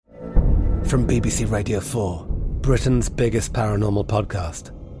From BBC Radio 4, Britain's biggest paranormal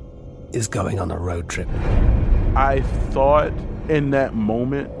podcast is going on a road trip. I thought in that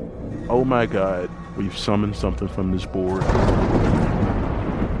moment, oh my God, we've summoned something from this board.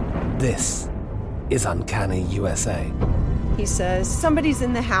 This is Uncanny USA. He says, somebody's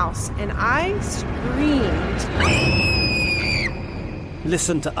in the house, and I screamed.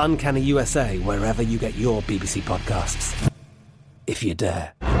 Listen to Uncanny USA wherever you get your BBC podcasts, if you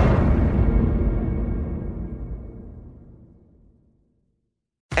dare.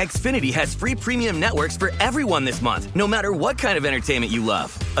 Xfinity has free premium networks for everyone this month, no matter what kind of entertainment you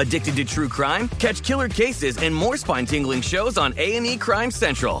love. Addicted to true crime? Catch killer cases and more spine-tingling shows on A&E Crime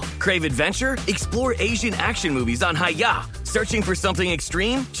Central. Crave adventure? Explore Asian action movies on Hi-YAH. Searching for something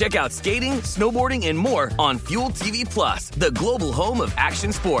extreme? Check out skating, snowboarding, and more on Fuel TV Plus, the global home of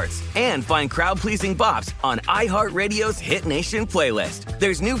action sports. And find crowd-pleasing bops on iHeartRadio's Hit Nation playlist.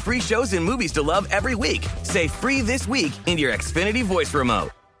 There's new free shows and movies to love every week. Say free this week in your Xfinity voice remote.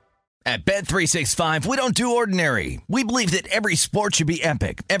 At Bet365, we don't do ordinary. We believe that every sport should be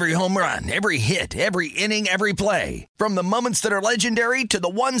epic. Every home run, every hit, every inning, every play. From the moments that are legendary to the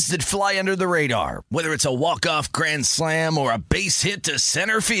ones that fly under the radar. Whether it's a walk-off grand slam or a base hit to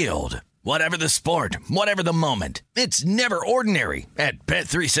center field. Whatever the sport, whatever the moment. It's never ordinary at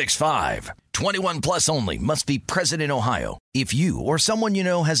Bet365. 21 plus only. Must be present in Ohio. If you or someone you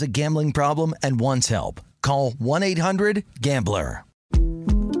know has a gambling problem and wants help, call 1-800-GAMBLER.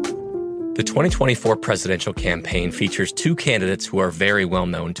 The 2024 presidential campaign features two candidates who are very well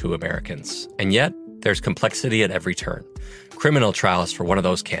known to Americans. And yet, there's complexity at every turn. Criminal trials for one of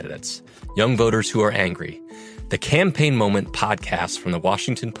those candidates. Young voters who are angry. The Campaign Moment podcast from the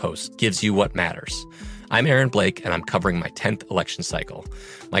Washington Post gives you what matters. I'm Aaron Blake, and I'm covering my 10th election cycle.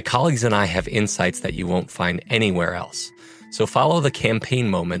 My colleagues and I have insights that you won't find anywhere else. So follow the Campaign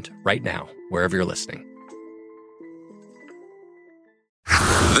Moment right now, wherever you're listening.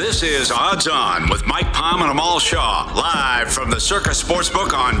 This is Odds On with Mike Palm and Amal Shaw, live from the Circa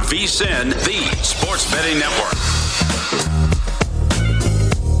Sportsbook on VSiN, the sports betting network.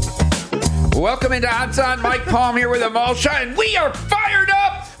 Welcome into Odds On. Mike Palm here with Amal Shaw, and we are fired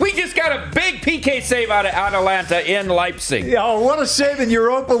up. We just got a big PK save out of Atalanta in Leipzig. Oh, what a save in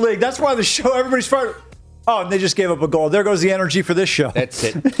Europa League. That's why the show, everybody's fired. Oh, and they just gave up a goal. There goes the energy for this show. That's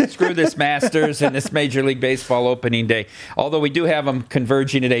it. Screw this Masters and this Major League Baseball opening day. Although we do have them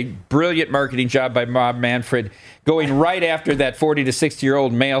converging today. Brilliant marketing job by Rob Manfred, going right after that 40 to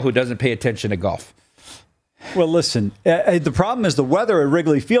 60-year-old male who doesn't pay attention to golf. Well, listen, the problem is the weather at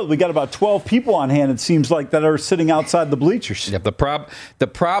Wrigley Field. We got about 12 people on hand, it seems like, that are sitting outside the bleachers. Yeah, the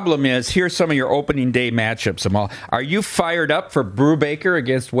problem is, here's some of your opening day matchups, Amal. Are you fired up for Brubaker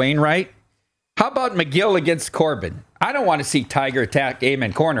against Wainwright? How about McGill against Corbin? I don't want to see Tiger attack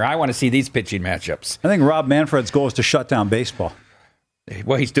Amen Corner. I want to see these pitching matchups. I think Rob Manfred's goal is to shut down baseball.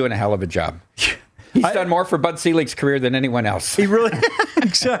 Well, he's doing a hell of a job. He's done more for Bud Selig's career than anyone else. He really,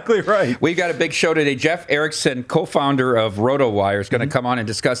 exactly right. We've got a big show today. Jeff Erickson, co-founder of RotoWire, is going to come on and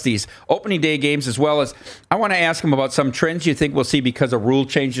discuss these opening day games, as well as I want to ask him about some trends you think we'll see because of rule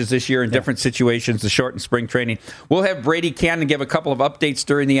changes this year in different situations, the shortened spring training. We'll have Brady Cannon give a couple of updates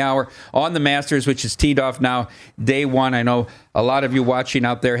during the hour on the Masters, which is teed off now, day one. I know a lot of you watching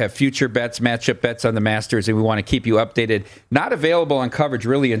out there have future bets, matchup bets on the Masters, and we want to keep you updated. Not available on coverage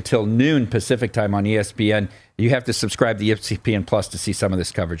really until noon Pacific time on ESPN. You have to subscribe to ESPN Plus to see some of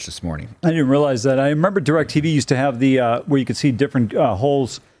this coverage this morning. I didn't realize that. I remember DirecTV used to have the where you could see different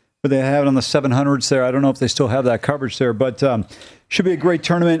holes, but they have it on the 700s there. I don't know if they still have that coverage there, but should be a great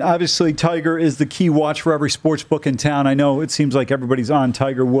tournament. Obviously, Tiger is the key watch for every sports book in town. I know it seems like everybody's on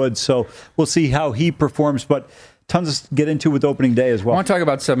Tiger Woods, so we'll see how he performs, but tons to get into with opening day as well. I want to talk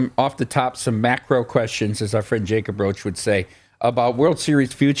about some off the top, some macro questions, as our friend Jacob Roach would say, about World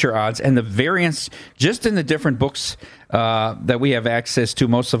Series future odds and the variance just in the different books that we have access to,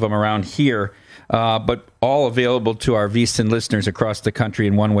 most of them around here, but all available to our VSiN listeners across the country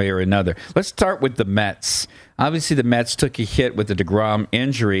in one way or another. Let's start with the Mets. Obviously, the Mets took a hit with the DeGrom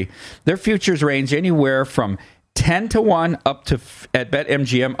injury. Their futures range anywhere from 10-1 up to at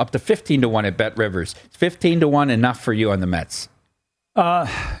BetMGM, up to 15-1 at BetRivers. 15-1 enough for you on the Mets?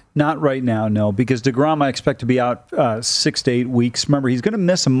 Not right now, no, because DeGrom I expect to be out 6 to 8 weeks. Remember, he's going to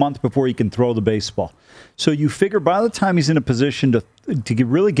miss a month before he can throw the baseball. So you figure by the time he's in a position to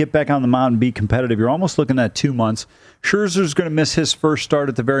really get back on the mound and be competitive, you're almost looking at 2 months. Scherzer's going to miss his first start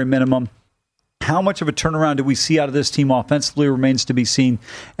at the very minimum. How much of a turnaround do we see out of this team offensively remains to be seen.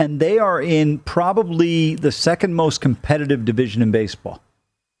 And they are in probably the second most competitive division in baseball.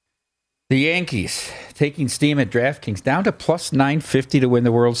 The Yankees taking steam at DraftKings, down to plus 950 to win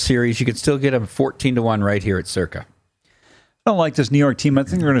the World Series. You could still get them 14-1 right here at Circa. I don't like this New York team. I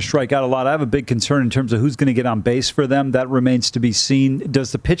think they're going to strike out a lot. I have a big concern in terms of who's going to get on base for them. That remains to be seen.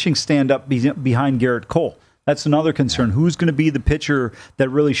 Does the pitching stand up behind Garrett Cole? That's another concern. Who's going to be the pitcher that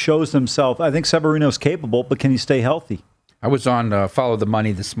really shows themselves? I think Severino's capable, but can he stay healthy? I was on Follow the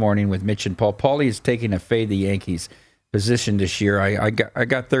Money this morning with Mitch and Paul. Paulie is taking a fade the Yankees position this year. I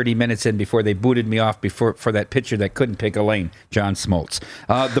got 30 minutes in before they booted me off for that pitcher that couldn't pick a lane, John Smoltz.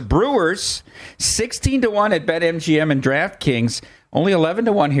 The Brewers, 16-1 at BetMGM and DraftKings, only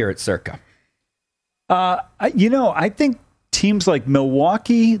 11-1 here at Circa. I think teams like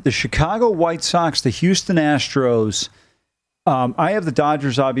Milwaukee, the Chicago White Sox, the Houston Astros, I have the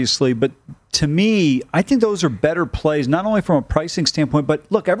Dodgers, obviously, but to me, I think those are better plays, not only from a pricing standpoint, but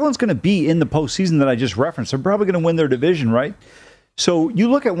look, everyone's going to be in the postseason that I just referenced. They're probably going to win their division, right? So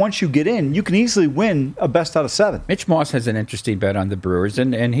you look at once you get in, you can easily win a best out of 7. Mitch Moss has an interesting bet on the Brewers,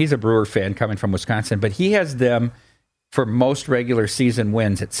 and he's a Brewer fan coming from Wisconsin, but he has them for most regular season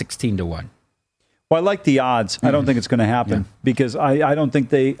wins at 16-1. Well, I like the odds. I don't think it's going to happen because I don't think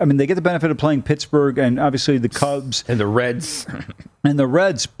they get the benefit of playing Pittsburgh and obviously the Cubs. And the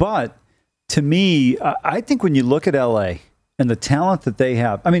Reds. But to me, I think when you look at L.A. and the talent that they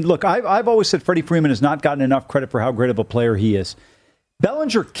have, look, I've always said Freddie Freeman has not gotten enough credit for how great of a player he is.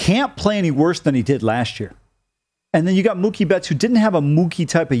 Bellinger can't play any worse than he did last year. And then you got Mookie Betts, who didn't have a Mookie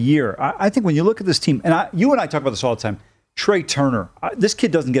type of year. I think when you look at this team, and you and I talk about this all the time, Trey Turner, this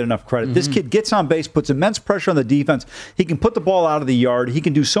kid doesn't get enough credit. Mm-hmm. This kid gets on base, puts immense pressure on the defense. He can put the ball out of the yard. He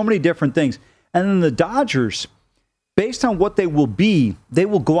can do so many different things. And then the Dodgers, based on what they will be, they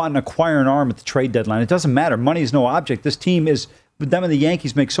will go out and acquire an arm at the trade deadline. It doesn't matter. Money is no object. This team is, them and the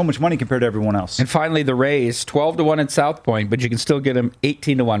Yankees make so much money compared to everyone else. And finally, the Rays, 12-1 at South Point, but you can still get them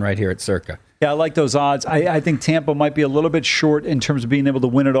 18-1 right here at Circa. Yeah, I like those odds. I think Tampa might be a little bit short in terms of being able to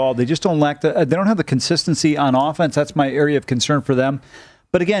win it all. They just don't they don't have the consistency on offense. That's my area of concern for them.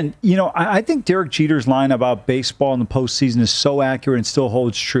 But again, I think Derek Jeter's line about baseball in the postseason is so accurate and still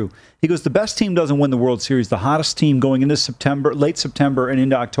holds true. He goes, the best team doesn't win the World Series. The hottest team going into late September and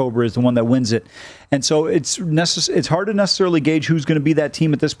into October is the one that wins it. And so it's hard to necessarily gauge who's going to be that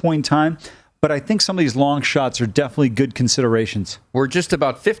team at this point in time. But I think some of these long shots are definitely good considerations. We're just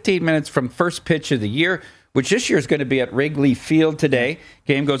about 15 minutes from first pitch of the year, which this year is going to be at Wrigley Field today.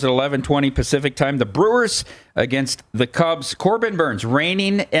 Game goes at 11:20 Pacific time. The Brewers against the Cubs. Corbin Burns,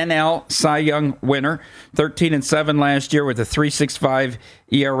 reigning NL Cy Young winner, 13-7 last year with a 3.65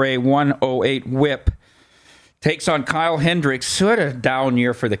 ERA, 1.08 WHIP. Takes on Kyle Hendricks, who had a down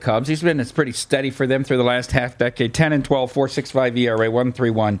year for the Cubs. It's pretty steady for them through the last half decade. 10-12, 4.65 ERA,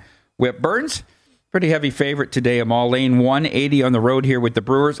 1.31 WHIP. Burns, pretty heavy favorite today. Amal Lane, 180 on the road here with the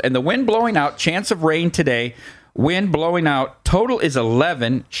Brewers. And the wind blowing out, chance of rain today. Wind blowing out. Total is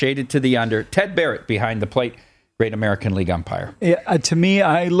 11, shaded to the under. Ted Barrett behind the plate. Great American League umpire. Yeah, to me,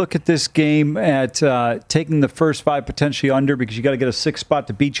 I look at this game at taking the first 5 potentially under because you got to get a 6th spot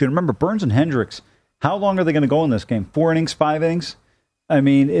to beat you. And remember, Burns and Hendricks, how long are they going to go in this game? 4 innings, 5 innings?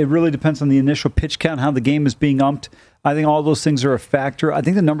 It really depends on the initial pitch count, how the game is being umped. I think all those things are a factor. I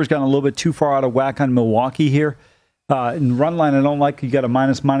think the number's gotten a little bit too far out of whack on Milwaukee here. In run line, I don't like you got a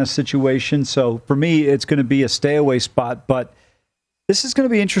minus situation. So for me, it's going to be a stay away spot. But this is going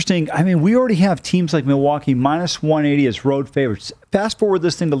to be interesting. We already have teams like Milwaukee minus 180 as road favorites. Fast forward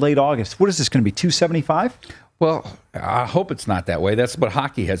this thing to late August. What is this going to be, 275? Well, I hope it's not that way. That's what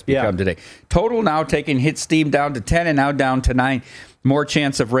hockey has become today. Total now hit steam down to 10 and now down to 9. More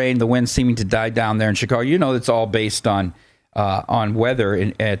chance of rain. The wind seeming to die down there in Chicago. It's all based on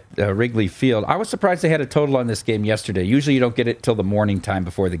weather at Wrigley Field. I was surprised they had a total on this game yesterday. Usually you don't get it till the morning time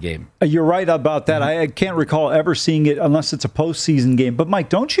before the game. You're right about that. Mm-hmm. I can't recall ever seeing it unless it's a postseason game. But, Mike,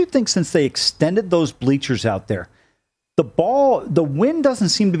 don't you think since they extended those bleachers out there, the wind doesn't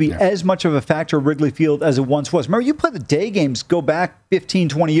seem to be as much of a factor at Wrigley Field as it once was. Remember, you play the day games, go back 15,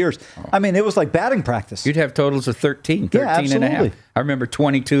 20 years. It was like batting practice. You'd have totals of 13 and a half. I remember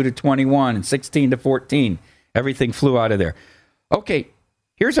 22-21 and 16-14. Everything flew out of there. Okay,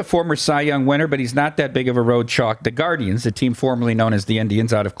 here's a former Cy Young winner, but he's not that big of a road chalk. The Guardians, the team formerly known as the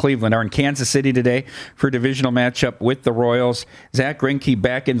Indians out of Cleveland, are in Kansas City today for a divisional matchup with the Royals. Zach Greinke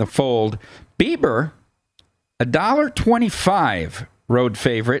back in the fold. Bieber, $1.25 road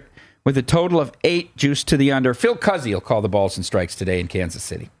favorite with a total of 8 juiced to the under. Phil Cuzzy will call the balls and strikes today in Kansas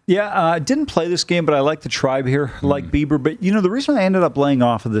City. Yeah, I didn't play this game, but I like the tribe here, like Bieber. But, the reason I ended up laying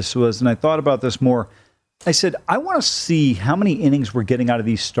off of this was, and I thought about this more, I said, I want to see how many innings we're getting out of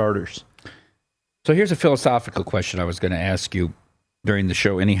these starters. So here's a philosophical question I was going to ask you during the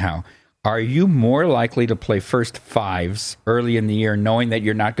show anyhow. are you more likely to play first fives early in the year knowing that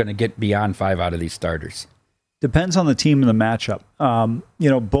you're not going to get beyond 5 out of these starters? Depends on the team and the matchup.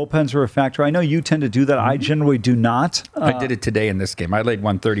 Bullpens are a factor. I know you tend to do that. I generally do not. I did it today in this game. I laid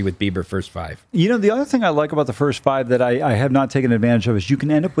 130 with Bieber first 5. The other thing I like about the first 5 that I have not taken advantage of is you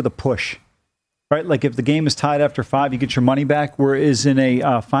can end up with a push. Right, like if the game is tied after 5, you get your money back. Whereas in a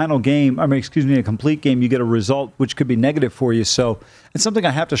a complete game, you get a result which could be negative for you. So it's something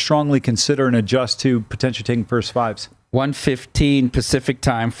I have to strongly consider and adjust to potentially taking first 5s. 1:15 Pacific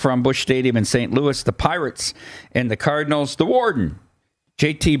time from Busch Stadium in St. Louis. The Pirates and the Cardinals. The Warden,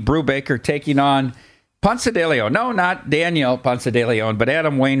 JT Brubaker, taking on Ponce de Leon. No, not Daniel Ponce de Leon, but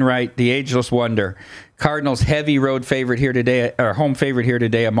Adam Wainwright, the ageless wonder. Cardinals heavy road favorite here today, or home favorite here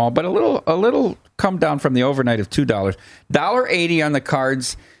today, Amal, but a little come down from the overnight of $2. $1.80 on the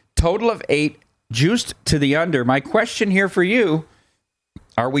Cards, total of 8, juiced to the under. My question here for you,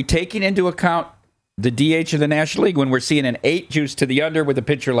 are we taking into account the DH of the National League when we're seeing an 8 juice to the under with a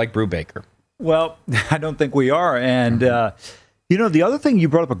pitcher like Brubaker? Well, I don't think we are. And, the other thing, you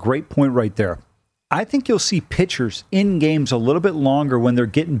brought up a great point right there. I think you'll see pitchers in games a little bit longer when they're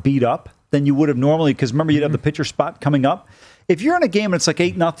getting beat up than you would have normally, because remember, you'd have the pitcher spot coming up. If you're in a game and it's like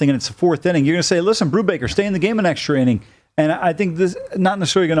 8-0 and it's the 4th inning, you're going to say, listen, Brubaker, stay in the game an extra inning. And I think this not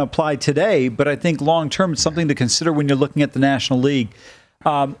necessarily going to apply today, but I think long-term it's something to consider when you're looking at the National League.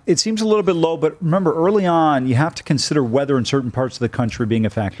 It seems a little bit low, but remember, early on, you have to consider weather in certain parts of the country being a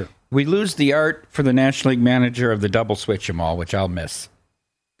factor. We lose the art for the National League manager of the double switch them all, which I'll miss.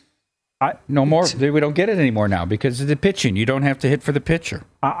 No more. We don't get it anymore now because of the pitching. You don't have to hit for the pitcher.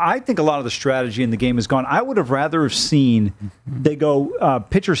 I think a lot of the strategy in the game is gone. I would have rather have seen they go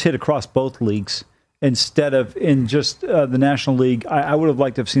pitchers hit across both leagues instead of in just the National League. I would have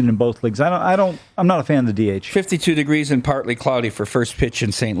liked to have seen it in both leagues. I'm not a fan of the DH. 52 degrees and partly cloudy for first pitch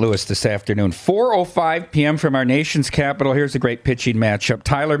in St. Louis this afternoon. 4:05 p.m. from our nation's capital. Here's a great pitching matchup.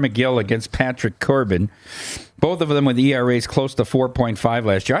 Tyler McGill against Patrick Corbin. Both of them with ERAs close to 4.5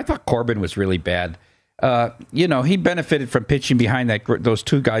 last year. I thought Corbin was really bad. He benefited from pitching behind those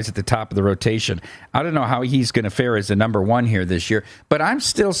 2 guys at the top of the rotation. I don't know how he's going to fare as the number 1 here this year, but I'm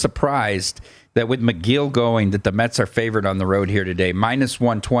still surprised that with McGill going, that the Mets are favored on the road here today.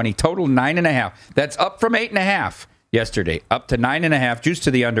 -120, total 9.5. That's up from 8.5 yesterday, up to 9.5, juice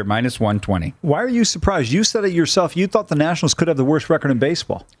to the under, -120. Why are you surprised? You said it yourself. You thought the Nationals could have the worst record in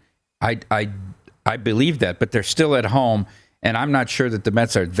baseball. I believe that, but they're still at home, and I'm not sure that the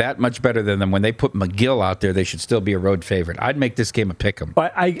Mets are that much better than them. When they put McGill out there, they should still be a road favorite. I'd make this game a pick-em.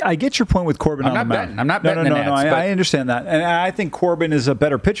 I get your point with Corbin on the mound. I'm not betting. No, I understand that. And I think Corbin is a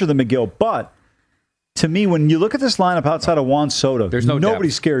better pitcher than McGill, but to me, when you look at this lineup outside of Juan Soto,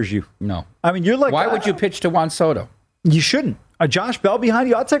 nobody scares you. No. I mean, you're like... Why would you pitch to Juan Soto? You shouldn't. A Josh Bell behind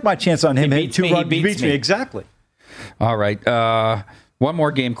you, I'll take my chance on him. He beats me. Exactly. All right. One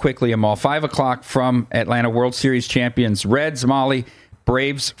more game quickly, Amal. 5 o'clock from Atlanta, World Series champions. Reds, Molly,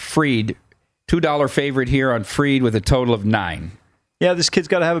 Braves, Fried. $2 favorite here on Fried with a total of 9. Yeah, this kid's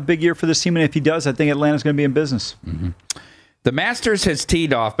got to have a big year for this team, and if he does, I think Atlanta's going to be in business. Mm-hmm. The Masters has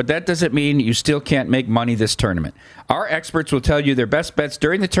teed off, but that doesn't mean you still can't make money this tournament. Our experts will tell you their best bets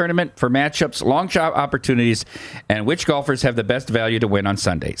during the tournament for matchups, long shot opportunities, and which golfers have the best value to win on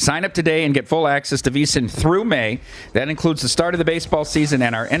Sunday. Sign up today and get full access to VSiN through May. That includes the start of the baseball season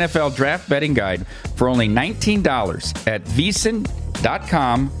and our NFL draft betting guide for only $19 at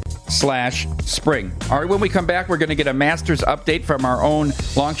vsin.com/spring. All right, when we come back, we're going to get a Masters update from our own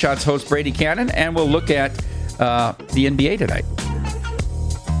Long Shots host, Brady Cannon, and we'll look at the NBA tonight.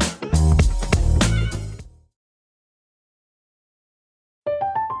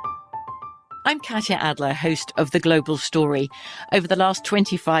 I'm Katya Adler, host of The Global Story. Over the last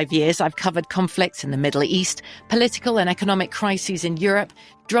 25 years, I've covered conflicts in the Middle East, political and economic crises in Europe,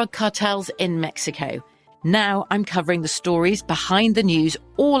 drug cartels in Mexico. Now I'm covering the stories behind the news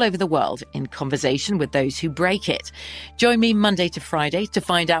all over the world in conversation with those who break it. Join me Monday to Friday to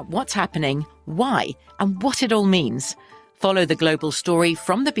find out what's happening, why, and what it all means. Follow The Global Story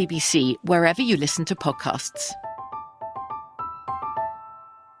from the BBC wherever you listen to podcasts.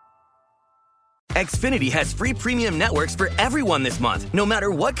 Xfinity has free premium networks for everyone this month, no matter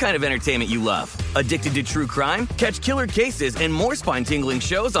what kind of entertainment you love. Addicted to true crime? Catch killer cases and more spine-tingling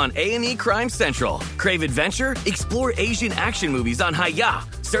shows on A&E Crime Central. Crave adventure? Explore Asian action movies on Hi-Ya.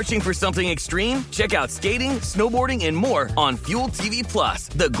 Searching for something extreme? Check out skating, snowboarding, and more on Fuel TV Plus,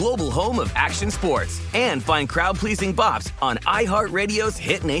 the global home of action sports. And find crowd-pleasing bops on iHeartRadio's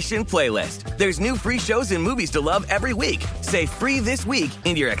Hit Nation playlist. There's new free shows and movies to love every week. Say free this week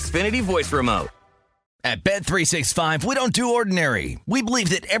in your Xfinity voice remote. At Bet365, we don't do ordinary. We believe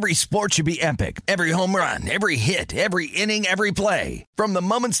that every sport should be epic. Every home run, every hit, every inning, every play. From the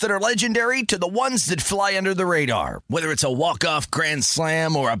moments that are legendary to the ones that fly under the radar. Whether it's a walk-off grand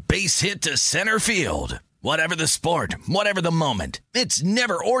slam or a base hit to center field. Whatever the sport, whatever the moment. It's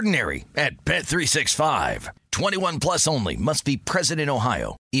never ordinary at Bet365. 21 plus only. Must be present in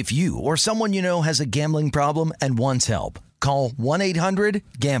Ohio. If you or someone you know has a gambling problem and wants help, call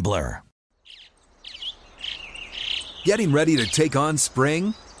 1-800-GAMBLER. Getting ready to take on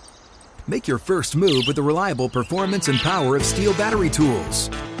spring? Make your first move with the reliable performance and power of Steel battery tools.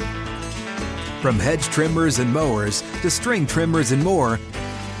 From hedge trimmers and mowers to string trimmers and more,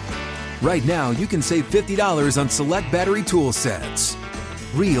 right now you can save $50 on select battery tool sets.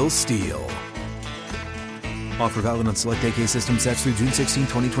 Real Steel. Offer valid on select AK system sets through June 16,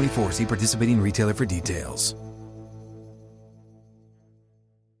 2024. See participating retailer for details.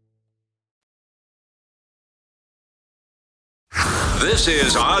 This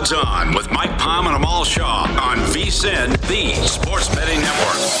is Odds On with Mike Palm and Amal Shaw on VSiN, the Sports Betting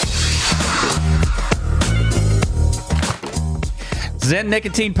Network. Zen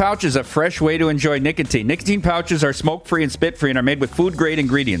nicotine pouches, a fresh way to enjoy nicotine. Nicotine pouches are smoke-free and spit-free and are made with food-grade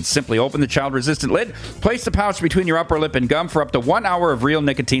ingredients. Simply open the child-resistant lid, place the pouch between your upper lip and gum for up to 1 hour of real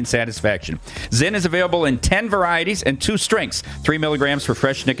nicotine satisfaction. Zen is available in 10 varieties and 2 strengths, 3 milligrams for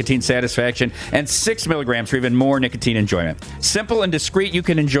fresh nicotine satisfaction and 6 milligrams for even more nicotine enjoyment. Simple and discreet, you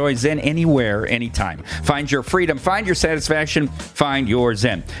can enjoy Zen anywhere, anytime. Find your freedom, find your satisfaction, find your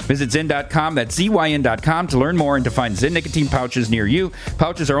Zen. Visit Zen.com, that's ZYN.com, to learn more and to find Zen nicotine pouches near you.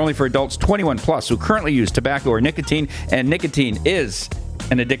 Pouches are only for adults 21 plus who currently use tobacco or nicotine, and nicotine is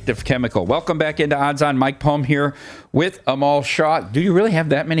an addictive chemical. Welcome back into Odds On. Mike Palm here with Amal Shaw. Do you really have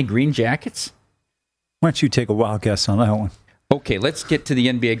that many green jackets? Why don't you take a wild guess on that one? Okay, let's get to the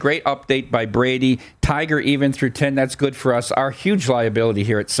NBA. Great update by Brady. Tiger even through 10. That's good for us. Our huge liability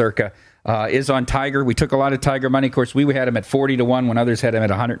here at Circa is on Tiger. We took a lot of Tiger money. Of course, we had him at 40-1 when others had him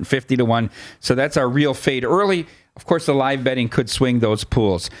at 150-1. So that's our real fade early. Of course, the live betting could swing those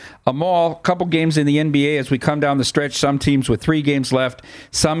pools. Amal, couple games in the NBA as we come down the stretch. Some teams with 3 games left,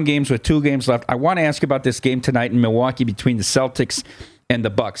 some games with 2 games left. I want to ask you about this game tonight in Milwaukee between the Celtics and the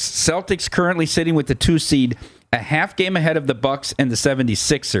Bucks. Celtics currently sitting with the 2 seed, a half game ahead of the Bucks and the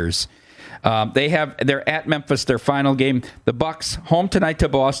 76ers. They're at Memphis, their final game. The Bucks home tonight to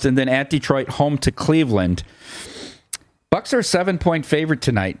Boston, then at Detroit, home to Cleveland. Bucks are a 7-point favorite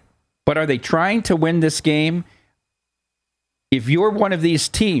tonight, but are they trying to win this game? If you're one of these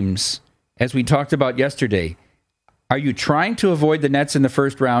teams, as we talked about yesterday, are you trying to avoid the Nets in the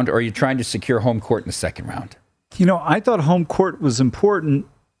first round, or are you trying to secure home court in the second round? You know, I thought home court was important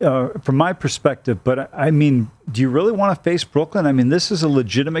from my perspective, but I mean, do you really want to face Brooklyn? I mean, this is a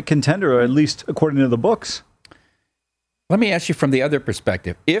legitimate contender, or at least according to the books. Let me ask you from the other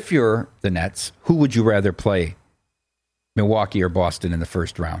perspective. If you're the Nets, who would you rather play, Milwaukee or Boston in the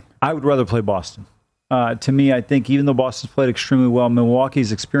first round? I would rather play Boston. To me, I think even though Boston's played extremely well,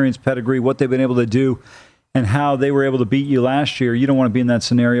 Milwaukee's experience, pedigree, what they've been able to do, and how they were able to beat you last year, you don't want to be in that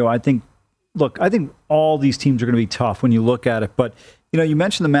scenario. I think all these teams are going to be tough when you look at it. But, you know, you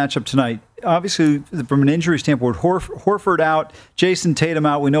mentioned the matchup tonight. Obviously, from an injury standpoint, Horford out, Jason Tatum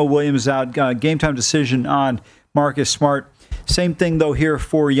out. We know Williams out. Game time decision on Marcus Smart. Same thing, though, here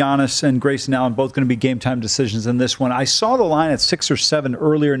for Giannis and Grayson Allen, both going to be game time decisions in this one. I saw the line at 6 or 7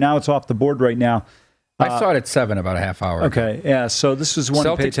 earlier. Now it's off the board right now. I saw it at 7 about a half hour ago. Okay, yeah, so this is one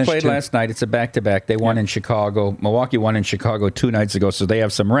to pay attention to. Celtics played last night. It's a back-to-back. They won in Chicago. Milwaukee won in Chicago 2 nights ago, so they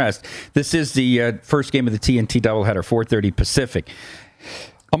have some rest. This is the first game of the TNT doubleheader, 4:30 Pacific.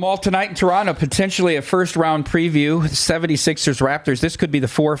 Amal, tonight in Toronto, potentially a first-round preview. 76ers-Raptors. This could be the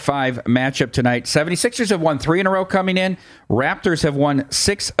 4-5 matchup tonight. 76ers have won 3 in a row coming in. Raptors have won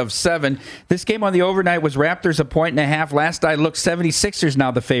 6 of 7. This game on the overnight was Raptors a 1.5. Last I looked, 76ers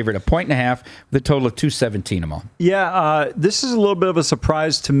now the favorite, a 1.5 with a total of 217, Amal. Yeah, this is a little bit of a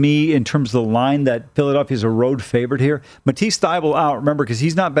surprise to me in terms of the line that Philadelphia's a road favorite here. Matisse Thybulle out, remember, because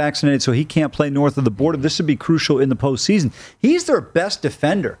he's not vaccinated, so he can't play north of the border. This would be crucial in the postseason. He's their best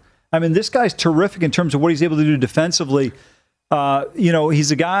defender. I mean, this guy's terrific in terms of what he's able to do defensively.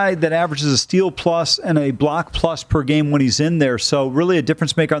 He's a guy that averages a steal plus and a block plus per game when he's in there. So really a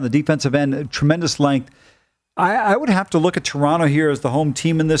difference maker on the defensive end, tremendous length. I would have to look at Toronto here as the home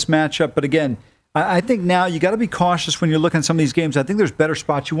team in this matchup. But again, I think now you got to be cautious when you're looking at some of these games. I think there's better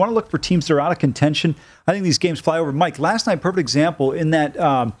spots. You want to look for teams that are out of contention. I think these games fly over. Mike, last night, perfect example in that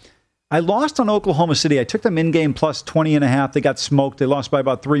I lost on Oklahoma City. I took them in-game plus 20.5. They got smoked. They lost by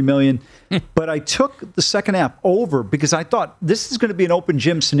about $3 million. But I took the second half over because I thought this is going to be an open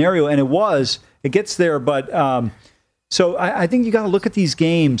gym scenario, and it was. It gets there, but so I think you got to look at these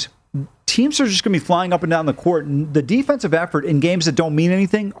games. Teams are just going to be flying up and down the court, and the defensive effort in games that don't mean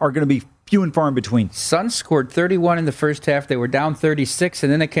anything are going to be few and far in between. Suns scored 31 in the first half. They were down 36,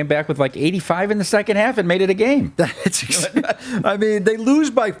 and then they came back with like 85 in the second half and made it a game. I mean, they lose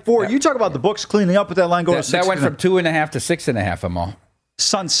by 4. You talk about the books cleaning up with that line going to 6. That went from 2.5 to 6.5, Amal.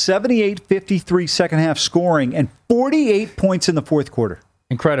 Suns 78-53 second half scoring and 48 points in the fourth quarter.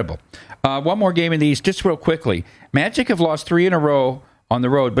 Incredible. One more game in the East, just real quickly. Magic have lost 3 in a row on the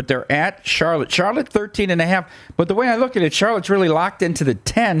road, but they're at Charlotte. Charlotte 13.5. But the way I look at it, Charlotte's really locked into the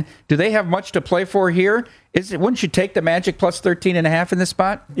 10. Do they have much to play for here? Wouldn't you take the Magic plus 13.5 in this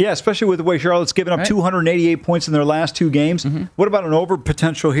spot? Yeah, especially with the way Charlotte's given up 288 points in their last 2 games. Mm-hmm. What about an over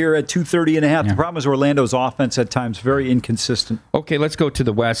potential here at 230.5? Yeah. The problem is Orlando's offense at times very inconsistent. Okay, let's go to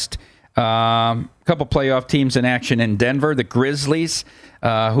the West. A couple playoff teams in action in Denver. The Grizzlies,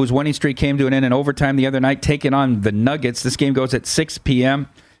 whose winning streak came to an end in overtime the other night, taking on the Nuggets. This game goes at 6 p.m.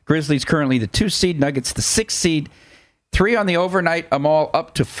 Grizzlies currently the 2 seed, Nuggets the 6 seed. 3 on the overnight. I'm all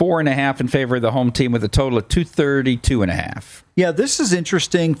up to 4.5 in favor of the home team with a total of 232.5. Yeah, this is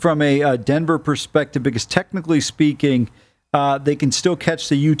interesting from a Denver perspective because technically speaking, they can still catch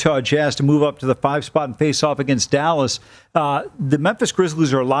the Utah Jazz to move up to the 5 spot and face off against Dallas. The Memphis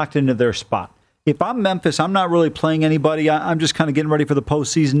Grizzlies are locked into their spot. If I'm Memphis, I'm not really playing anybody. I'm just kind of getting ready for the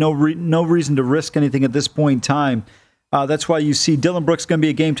postseason. No reason to risk anything at this point in time. That's why you see Dylan Brooks going to be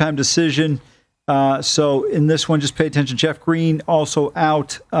a game-time decision. So in this one, just pay attention. Jeff Green also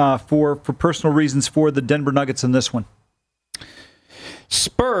out for personal reasons for the Denver Nuggets in this one.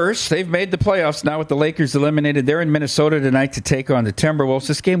 Spurs, they've made the playoffs now with the Lakers eliminated. They're in Minnesota tonight to take on the Timberwolves.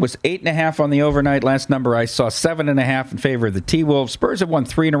 This game was 8.5 on the overnight. Last number I saw, 7.5 in favor of the T-Wolves. Spurs have won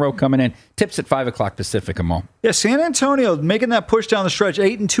 3 in a row coming in. Tips at 5 o'clock Pacific, Amal. Yeah, San Antonio making that push down the stretch,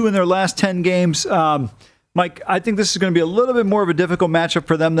 8-2 in their last 10 games. Mike, I think this is going to be a little bit more of a difficult matchup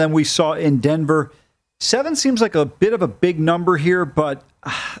for them than we saw in Denver. 7 seems like a bit of a big number here, but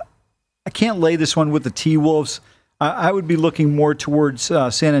I can't lay this one with the T-Wolves. I would be looking more towards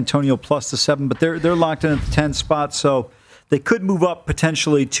San Antonio plus the 7, but they're locked in at the 10 spot, so they could move up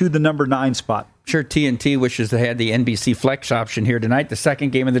potentially to the number 9 spot. Sure, TNT wishes they had the NBC Flex option here tonight. The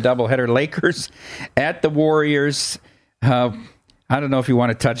second game of the doubleheader, Lakers at the Warriors. I don't know if you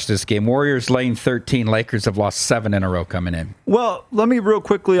want to touch this game. Warriors laying 13. Lakers have lost 7 in a row coming in. Well, let me real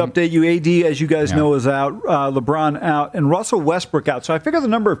quickly update you. AD, as you guys know, is out. LeBron out. And Russell Westbrook out. So I figure the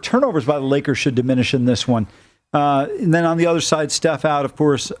number of turnovers by the Lakers should diminish in this one. And then on the other side, Steph out, of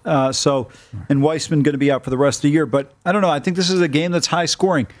course. And Weissman going to be out for the rest of the year. But I don't know. I think this is a game that's high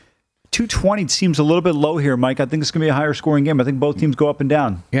scoring. 220 seems a little bit low here, Mike. I think it's going to be a higher scoring game. I think both teams go up and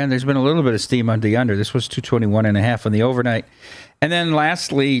down. Yeah, and there's been a little bit of steam on the under. This was 221.5 on the overnight. And then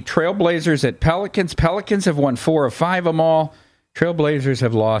lastly, Trailblazers at Pelicans. Pelicans have won 4 of 5 of them all. Trailblazers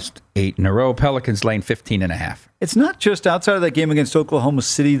have lost 8 in a row. Pelicans laying 15.5. It's not just outside of that game against Oklahoma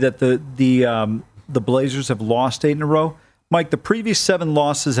City that the Blazers have lost 8 in a row. Mike, the previous 7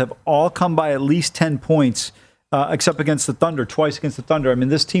 losses have all come by at least 10 points. Except against the Thunder, twice against the Thunder. I mean,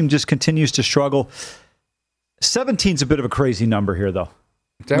 this team just continues to struggle. 17's a bit of a crazy number here, though.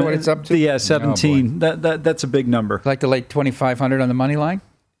 Is that what it's up to? Yeah, 17. Oh, that's a big number. Like to lay 2,500 on the money line?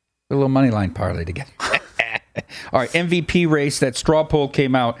 A little money line parlay together. All right, MVP race. That straw poll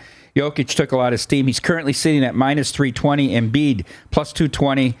came out. Jokic took a lot of steam. He's currently sitting at minus 320. Embiid plus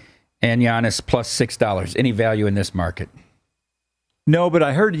 220. And Giannis plus $6. Any value in this market? No, but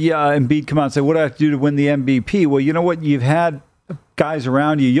I heard Embiid come out and say, what do I have to do to win the MVP? Well, you know what? You've had guys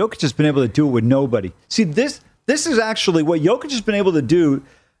around you. Jokic has been able to do it with nobody. See, this is actually what Jokic has been able to do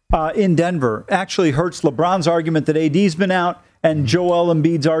in Denver actually hurts LeBron's argument that AD's been out and Joel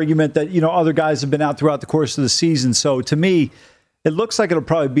Embiid's argument that, other guys have been out throughout the course of the season. So to me, it looks like it'll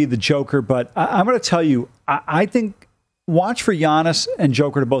probably be the Joker. But I'm going to tell you, I think watch for Giannis and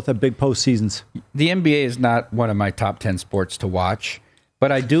Joker to both have big postseasons. The NBA is not one of my top 10 sports to watch,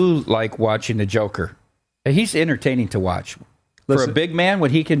 but I do like watching the Joker. He's entertaining to watch. For a big man,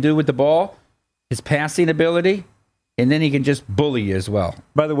 what he can do with the ball, his passing ability, and then he can just bully you as well.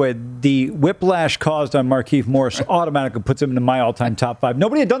 By the way, the whiplash caused on Markieff Morris automatically puts him into my all-time top 5.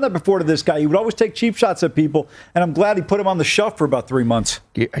 Nobody had done that before to this guy. He would always take cheap shots at people, and I'm glad he put him on the shelf for about 3 months.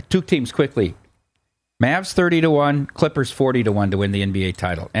 2 teams quickly. Mavs 30-1, Clippers 40-1 to win the NBA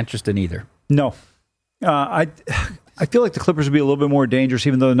title. Interest in either? No. I feel like the Clippers would be a little bit more dangerous,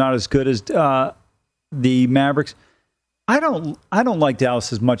 even though they're not as good as the Mavericks. I don't like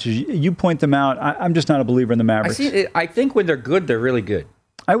Dallas as much as you point them out. I'm just not a believer in the Mavericks. I think when they're good, they're really good.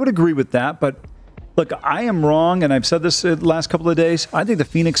 I would agree with that, but look, I am wrong, and I've said this the last couple of days. I think the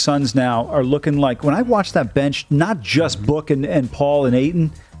Phoenix Suns now are looking like, when I watch that bench, not just Book and Paul and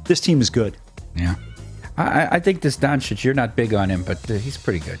Ayton, this team is good. Yeah. I think this Doncic, you're not big on him, but he's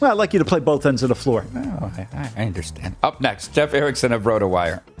pretty good. Well, I'd like you to play both ends of the floor. Oh, I understand. Up next, Jeff Erickson of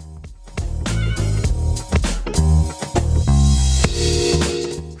RotoWire.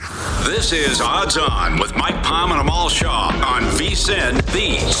 This is Odds On with Mike Palm and Amal Shaw on VSiN,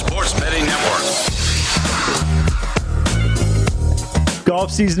 the Sports Betting Network.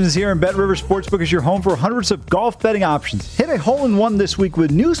 Golf season is here, and BetRivers Sportsbook is your home for hundreds of golf betting options. Hit a hole-in-one this week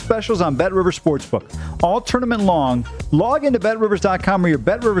with new specials on BetRivers Sportsbook. All tournament long, log into BetRivers.com or your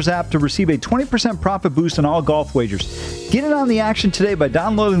BetRivers app to receive a 20% profit boost on all golf wagers. Get in on the action today by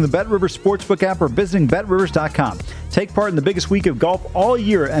downloading the BetRivers Sportsbook app or visiting BetRivers.com. Take part in the biggest week of golf all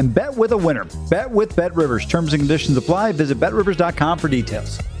year and bet with a winner. Bet with BetRivers. Terms and conditions apply. Visit BetRivers.com for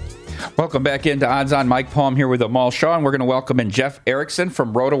details. Welcome back into Odds On. Mike Palm here with Amal Shaw, and we're going to welcome in Jeff Erickson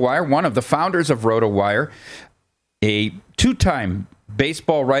from RotoWire, one of the founders of RotoWire, a two-time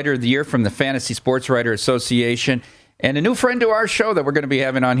baseball writer of the year from the Fantasy Sports Writer Association, and a new friend to our show that we're going to be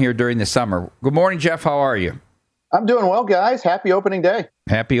having on here during the summer. Good morning, Jeff. How are you? I'm doing well, guys. Happy opening day.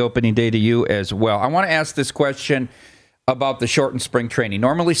 Happy opening day to you as well. I want to ask this question about the shortened spring training.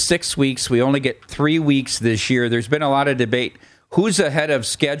 Normally 6 weeks. We only get 3 weeks this year. There's been a lot of debate. Who's ahead of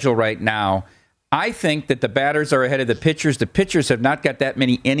schedule right now? I think that the batters are ahead of the pitchers. The pitchers have not got that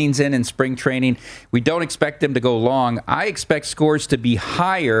many innings in spring training. We don't expect them to go long. I expect scores to be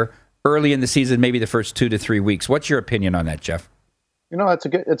higher early in the season, maybe the first 2 to 3 weeks. What's your opinion on that, Jeff? You know, it's a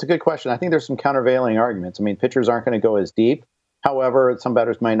good question. I think there's some countervailing arguments. I mean, pitchers aren't going to go as deep. However, some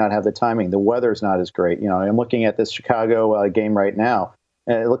batters might not have the timing. The weather's not as great. You know, I'm looking at this Chicago game right now,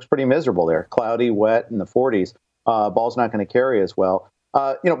 and it looks pretty miserable there. Cloudy, wet, in the 40s. Ball's not going to carry as well.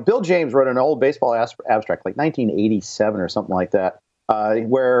 Bill James wrote an old baseball abstract, like 1987 or something like that,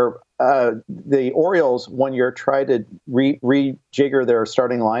 where the Orioles one year tried to rejigger their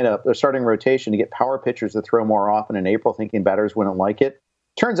starting lineup, their starting rotation to get power pitchers to throw more often in April, thinking batters wouldn't like it.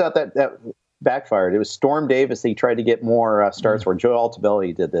 Turns out that backfired. It was Storm Davis that he tried to get more starts, where Joe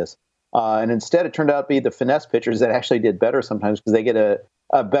Altobelli did this. And instead, it turned out to be the finesse pitchers that actually did better sometimes because they get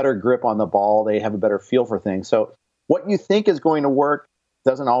a better grip on the ball. They have a better feel for things. So what you think is going to work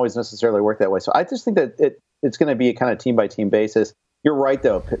doesn't always necessarily work that way. So I just think that it's going to be a kind of team-by-team basis. You're right,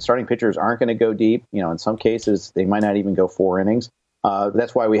 though. Starting pitchers aren't going to go deep. You know, in some cases, they might not even go 4 innings.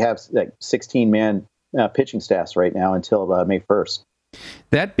 That's why we have like 16-man pitching staffs right now until May 1st.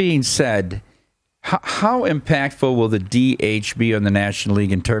 That being said, how impactful will the DH be on the National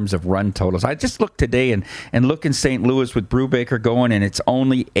League in terms of run totals? I just looked today and look in St. Louis with Brubaker going, and it's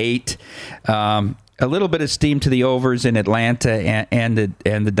only 8. A little bit of steam to the overs in Atlanta and the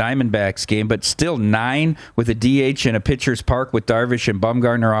Diamondbacks game, but still 9 with a DH in a pitcher's park with Darvish and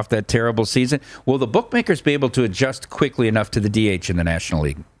Bumgarner off that terrible season. Will the bookmakers be able to adjust quickly enough to the DH in the National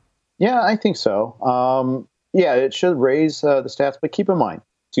League? Yeah, I think so. It should raise the stats, but keep in mind,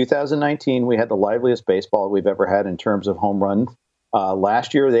 2019, we had the liveliest baseball we've ever had in terms of home runs.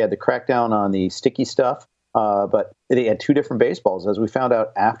 Last year, they had the crackdown on the sticky stuff, but they had 2 different baseballs, as we found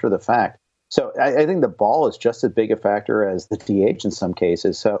out after the fact. So I think the ball is just as big a factor as the DH in some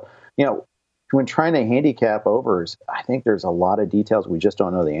cases. So, you know, when trying to handicap overs, I think there's a lot of details we just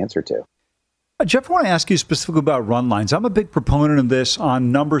don't know the answer to. Jeff, I want to ask you specifically about run lines. I'm a big proponent of this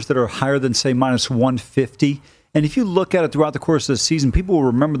on numbers that are higher than, say, minus 150. And if you look at it throughout the course of the season, people will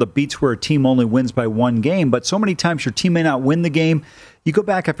remember the beats where a team only wins by 1 game. But so many times your team may not win the game. You go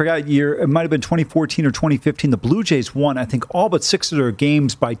back, I forgot year, it might have been 2014 or 2015. The Blue Jays won, I think, all but 6 of their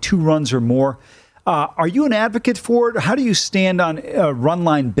games by 2 runs or more. Are you an advocate for it? How do you stand on run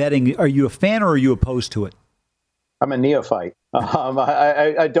line betting? Are you a fan or are you opposed to it? I'm a neophyte.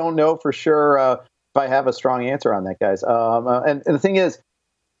 I don't know for sure if I have a strong answer on that, guys. And the thing is,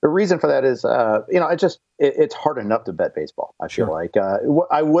 the reason for that is, it's hard enough to bet baseball. I feel like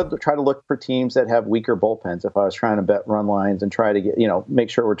I would try to look for teams that have weaker bullpens if I was trying to bet run lines and try to get, make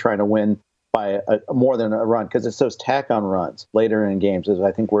sure we're trying to win by more than a run, because it's those tack on runs later in games is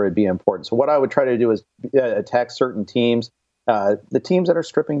I think where it'd be important. So what I would try to do is attack certain teams, the teams that are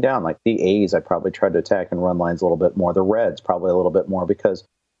stripping down, like the A's. I'd probably try to attack and run lines a little bit more. The Reds probably a little bit more because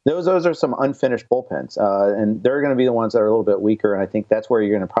those are some unfinished bullpens, and they're going to be the ones that are a little bit weaker. And I think that's where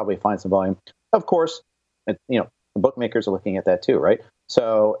you're going to probably find some volume. Of course, the bookmakers are looking at that too, right?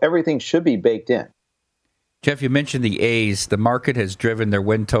 So everything should be baked in. Jeff, you mentioned the A's. The market has driven their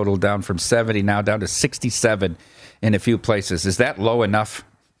win total down from 70 now down to 67 in a few places. Is that low enough?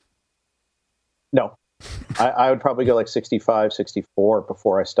 No. I would probably go like 65, 64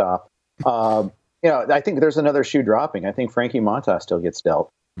 before I stop. I think there's another shoe dropping. I think Frankie Montas still gets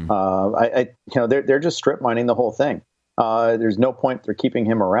dealt. They're just strip mining the whole thing. There's no point they're keeping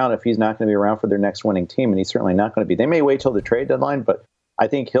him around if he's not going to be around for their next winning team, and he's certainly not going to be. They may wait till the trade deadline, but I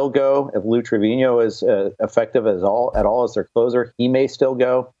think he'll go. If Lou Trevino is effective at all as their closer, he may still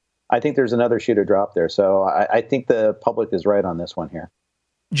go. I think there's another shoe to drop there. So I think the public is right on this one here.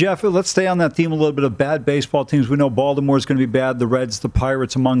 Jeff, let's stay on that theme a little bit of bad baseball teams. We know Baltimore's going to be bad, the Reds, the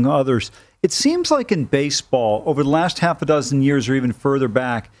Pirates, among others. It seems like in baseball, over the last half a dozen years or even further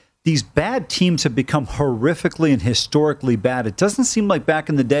back, these bad teams have become horrifically and historically bad. It doesn't seem like back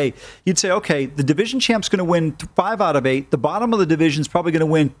in the day, you'd say, okay, the division champ's going to win 5 out of 8. The bottom of the division's probably going to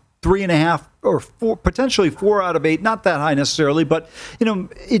win 3.5 or 4, potentially 4 out of 8. Not that high necessarily, but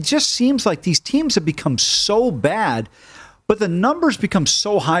it just seems like these teams have become so bad. But the numbers become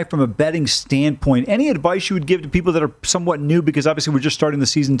so high from a betting standpoint. Any advice you would give to people that are somewhat new, because obviously we're just starting the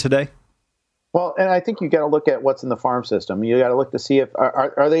season today? Well, and I think you got to look at what's in the farm system. You got to look to see if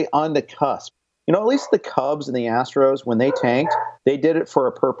are they on the cusp. At least the Cubs and the Astros, when they tanked, they did it for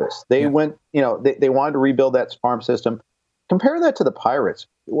a purpose. They went, they wanted to rebuild that farm system. Compare that to the Pirates,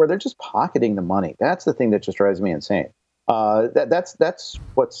 where they're just pocketing the money. That's the thing that just drives me insane. That's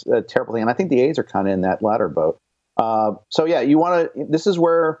what's a terrible thing. And I think the A's are kind of in that latter boat. You want to. This is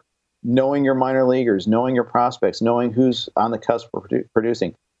where knowing your minor leaguers, knowing your prospects, knowing who's on the cusp for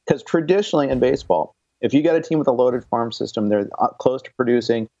producing. Because traditionally in baseball, if you got a team with a loaded farm system, they're close to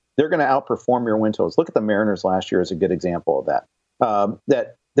producing, they're going to outperform your win totals. Look at the Mariners last year as a good example of that.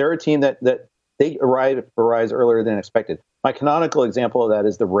 That they're a team that they rise earlier than expected. My canonical example of that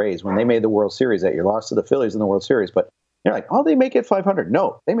is the Rays when they made the World Series that year, lost to the Phillies in the World Series, but you're like, oh, they make it 500.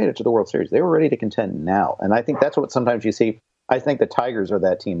 No, they made it to the World Series. They were ready to contend now. And I think that's what sometimes you see. I think the Tigers are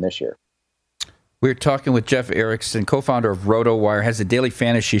that team this year. We're talking with Jeff Erickson, co-founder of RotoWire, has a daily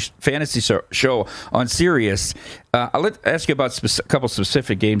fantasy show on Sirius. I'll ask you about a couple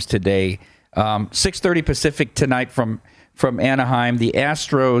specific games today. 6:30 Pacific tonight from Anaheim. The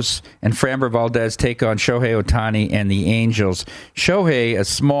Astros and Framber Valdez take on Shohei Ohtani and the Angels. Shohei, a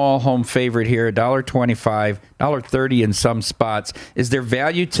small home favorite here, $1.25, $1.30 in some spots. Is there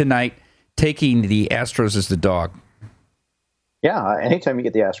value tonight taking the Astros as the dog? Yeah, anytime you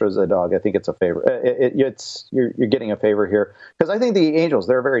get the Astros as a dog, I think it's a favor. You're getting a favor here because I think the Angels,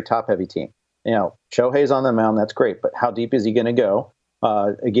 they're a very top-heavy team. Shohei's on the mound, that's great, but how deep is he going to go?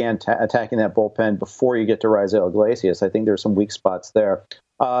 Attacking that bullpen before you get to Raisel Iglesias, I think there's some weak spots there.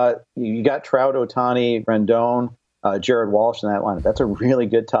 You got Trout, Ohtani, Rendon, Jared Walsh in that lineup. That's a really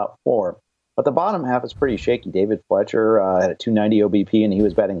good top 4. But the bottom half is pretty shaky. David Fletcher had a 290 OBP, and he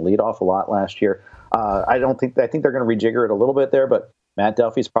was batting leadoff a lot last year. I think they're going to rejigger it a little bit there, but Matt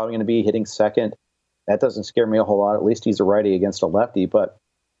Duffy's probably going to be hitting second. That doesn't scare me a whole lot. At least he's a righty against a lefty. But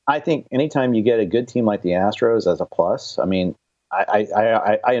I think anytime you get a good team like the Astros as a plus, I mean,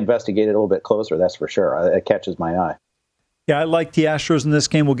 I investigate it a little bit closer, that's for sure. It catches my eye. Yeah, I like the Astros in this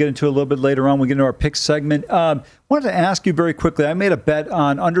game. We'll get into it a little bit later on. We'll get into our pick segment. Wanted to ask you very quickly, I made a bet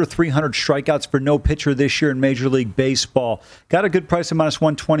on under 300 strikeouts for no pitcher this year in Major League Baseball. Got a good price of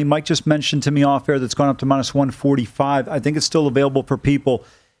 -120. Mike just mentioned to me off air that's gone up to -145. I think it's still available for people.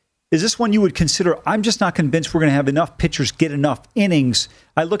 Is this one you would consider? I'm just not convinced we're going to have enough pitchers get enough innings.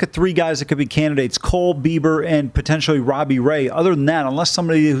 I look at 3 guys that could be candidates, Cole, Bieber, and potentially Robbie Ray. Other than that, unless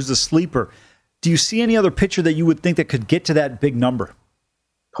somebody who's a sleeper, do you see any other pitcher that you would think that could get to that big number?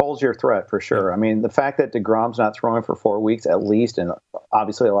 Cole's your threat for sure. I mean, the fact that DeGrom's not throwing for 4 weeks at least, and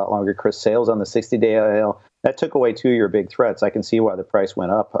obviously a lot longer, Chris Sale's on the 60-day IL, that took away 2 of your big threats. I can see why the price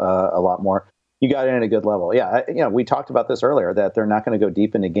went up a lot more. You got in at a good level. Yeah, we talked about this earlier, that they're not going to go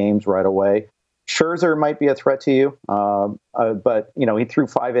deep into games right away. Scherzer might be a threat to you, but he threw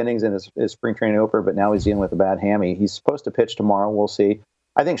 5 innings in his spring training opener, but now he's dealing with a bad hammy. He's supposed to pitch tomorrow. We'll see.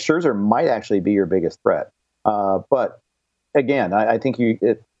 I think Scherzer might actually be your biggest threat. But again, I think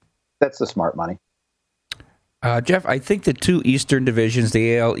that's the smart money. Jeff, I think the 2 Eastern divisions,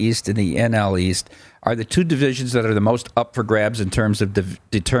 the AL East and the NL East, are the 2 divisions that are the most up for grabs in terms of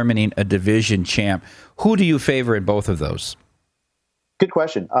determining a division champ. Who do you favor in both of those? Good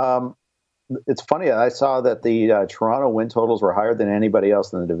question. It's funny. I saw that the Toronto win totals were higher than anybody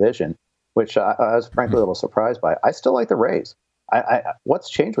else in the division, which I was frankly a little surprised by. I still like the Rays. What's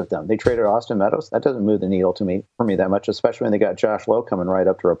changed with them? They traded Austin Meadows. That doesn't move the needle for me that much, especially when they got Josh Lowe coming right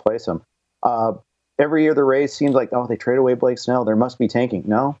up to replace him. Every year the Rays seems like, they trade away Blake Snell. There must be tanking.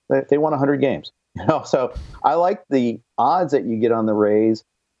 No, they won 100 games. So I like the odds that you get on the Rays.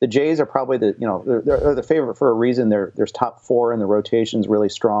 The Jays are probably they're the favorite for a reason. There's top 4 in the rotation's really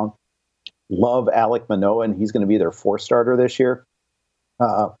strong. Love Alek Manoah, and he's going to be their 4th starter this year.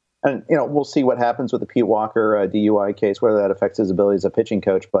 And we'll see what happens with the Pete Walker DUI case, whether that affects his ability as a pitching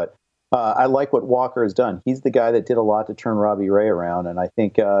coach. But I like what Walker has done. He's the guy that did a lot to turn Robbie Ray around, and I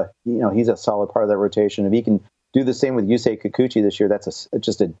think he's a solid part of that rotation. If he can do the same with Yusei Kikuchi this year, that's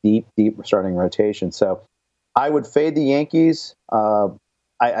just a deep starting rotation. So I would fade the Yankees.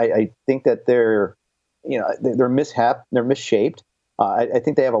 I think that they're misshaped. I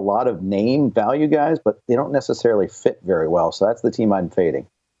think they have a lot of name value guys, but they don't necessarily fit very well. So that's the team I'm fading.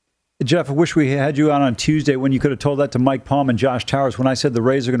 Jeff, I wish we had you on Tuesday when you could have told that to Mike Palm and Josh Towers. When I said the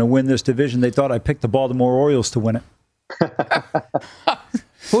Rays are going to win this division, they thought I picked the Baltimore Orioles to win it.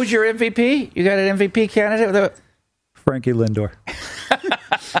 Who's your MVP? You got an MVP candidate? Frankie Lindor.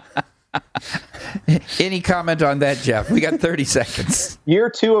 Any comment on that, Jeff? We got 30 seconds. Year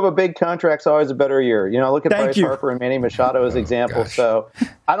 2 of a big contract's always a better year. Look at Bryce Harper and Manny Machado as examples. So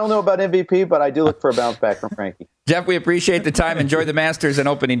I don't know about MVP, but I do look for a bounce back from Frankie. Jeff, we appreciate the time. Enjoy the Masters and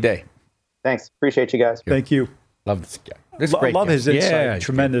opening day. Thanks. Appreciate you guys. Thank you. Love this guy. This is great. Love his insight. Yeah,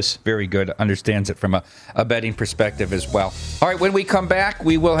 tremendous. Very good. Understands it from a betting perspective as well. All right, when we come back,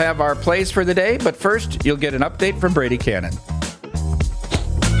 we will have our plays for the day. But first, you'll get an update from Brady Cannon.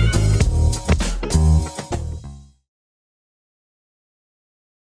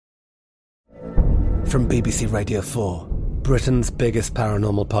 From BBC Radio 4, Britain's biggest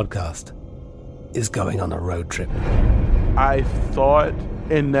paranormal podcast is going on a road trip. I thought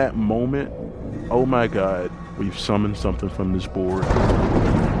in that moment, oh my God, we've summoned something from this board.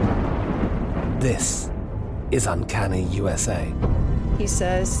 This is Uncanny USA. He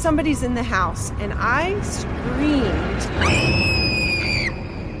says, somebody's in the house, and I screamed.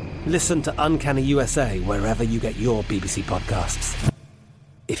 Listen to Uncanny USA wherever you get your BBC podcasts,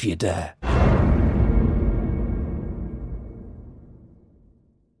 if you dare.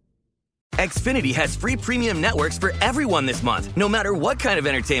 Xfinity has free premium networks for everyone this month, no matter what kind of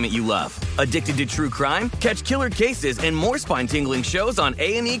entertainment you love. Addicted to true crime? Catch killer cases and more spine-tingling shows on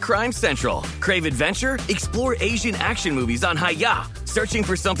A&E Crime Central. Crave adventure? Explore Asian action movies on Hi-YAH. Searching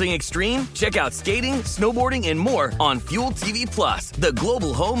for something extreme? Check out skating, snowboarding, and more on Fuel TV Plus, the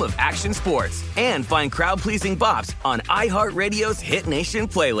global home of action sports. And find crowd-pleasing bops on iHeartRadio's Hit Nation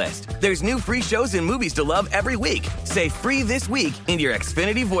playlist. There's new free shows and movies to love every week. Say free this week in your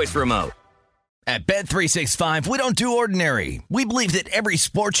Xfinity voice remote. At Bet365, we don't do ordinary. We believe that every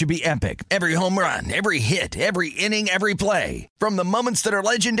sport should be epic. Every home run, every hit, every inning, every play. From the moments that are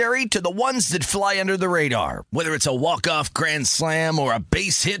legendary to the ones that fly under the radar. Whether it's a walk-off grand slam or a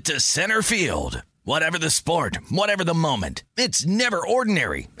base hit to center field. Whatever the sport, whatever the moment. It's never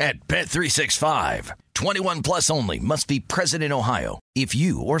ordinary at Bet365. 21 plus only. Must be present in Ohio. If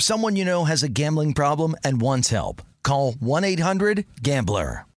you or someone you know has a gambling problem and wants help, call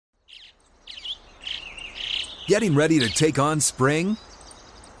 1-800-GAMBLER. Getting ready to take on spring?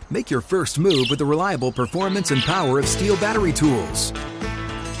 Make your first move with the reliable performance and power of Steel battery tools.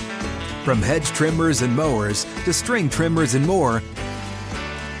 From hedge trimmers and mowers to string trimmers and more,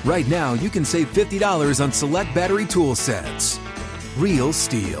 right now you can save $50 on select battery tool sets. Real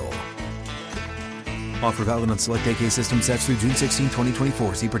Steel. Offer valid on select AK system sets through June 16,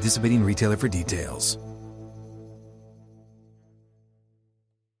 2024. See participating retailer for details.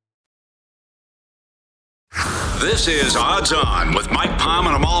 This is Odds On with Mike Palm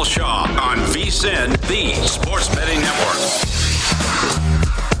and Amal Shaw on VSiN, the Sports Betting Network.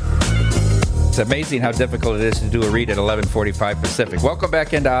 It's amazing how difficult it is to do a read at 11:45 Pacific. Welcome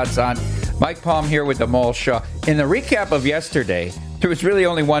back into Odds On. Mike Palm here with Amal Shaw. In the recap of yesterday, there was really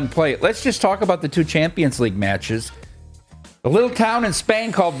only one play. Let's just talk about the two Champions League matches. A little town in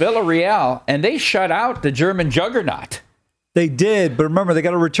Spain called Villarreal, and they shut out the German juggernaut. They did, but remember, they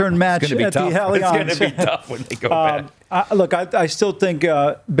got a return match at the Allianz. It's going to be tough when they go back. I still think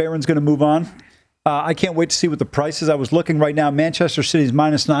Bayern's going to move on. I can't wait to see what the price is. I was looking right now. Manchester City's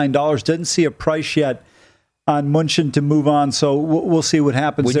minus $9. Didn't see a price yet on Munchen to move on, so we'll see what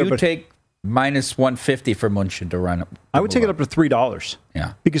happens there. Would you take minus 150 for Munchen to run? I would take it up to $3.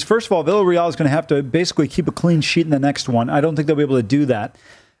 Yeah. Because, first of all, Villarreal is going to have to basically keep a clean sheet in the next one. I don't think they'll be able to do that.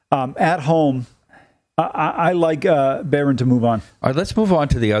 At home, I like Bayern to move on. All right, let's move on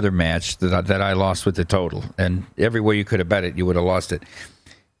to the other match that I lost with the total. And everywhere you could have bet it, you would have lost it.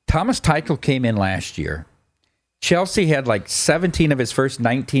 Thomas Tuchel came in last year. Chelsea had like 17 of his first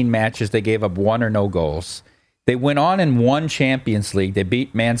 19 matches. They gave up 1 or no goals. They went on and won Champions League. They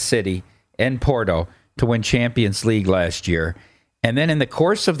beat Man City and Porto to win Champions League last year. And then in the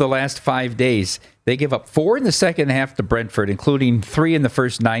course of the last 5 days, they give up 4 in the second half to Brentford, including 3 in the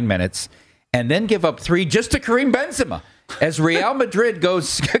first 9 minutes, and then give up 3 just to Karim Benzema. As Real Madrid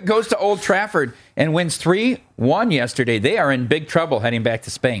goes to Old Trafford and wins 3-1 yesterday, they are in big trouble heading back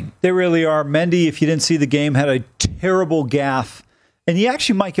to Spain. They really are. Mendy, if you didn't see the game, had a terrible gaffe. And he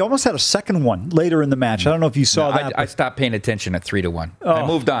actually, Mike, he almost had a second one later in the match. I don't know if you saw that. I stopped paying attention at 3-1. I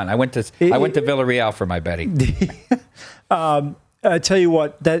moved on. I went to Villarreal for my betting. I tell you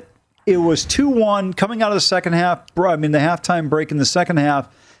what, that it was 2-1 coming out of the second half. The halftime break in the second half.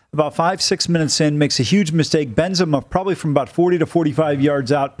 About 5-6 minutes in, makes a huge mistake. Benzema, probably from about 40 to 45 yards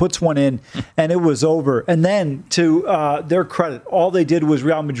out, puts one in, and it was over. And then, to their credit, all they did was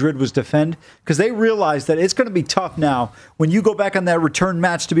Real Madrid was defend, because they realized that it's going to be tough now when you go back on that return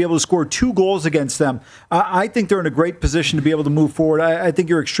match to be able to score 2 goals against them. I think they're in a great position to be able to move forward. I think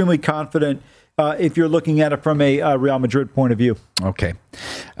you're extremely confident if you're looking at it from a Real Madrid point of view. Okay.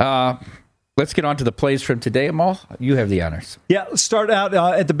 Let's get on to the plays from today, Amal. You have the honors. Yeah, let's start out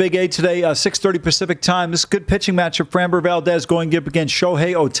at the Big 8 today, 6:30 Pacific time. This is a good pitching matchup. Framber Valdez going up against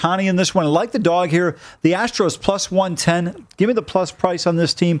Shohei Ohtani in this one. I like the dog here. The Astros plus 110. Give me the plus price on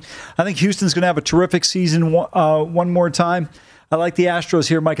this team. I think Houston's going to have a terrific season one more time. I like the Astros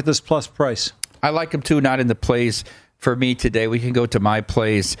here, Mike, at this plus price. I like them too, not in the plays for me today. We can go to my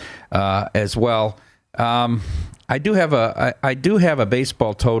plays as well. I do have a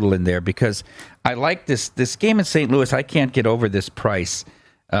baseball total in there because I like this game in St. Louis. I can't get over this price.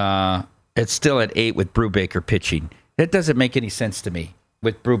 It's still at 8 with Brubaker pitching. That doesn't make any sense to me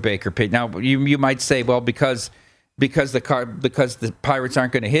with Brubaker pitching. Now you might say, well, because the Pirates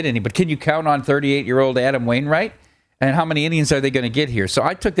aren't going to hit any, but can you count on 38-year-old Adam Wainwright? And how many innings are they going to get here? So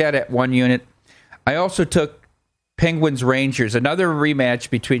I took that at 1 unit. I also took Penguins Rangers, another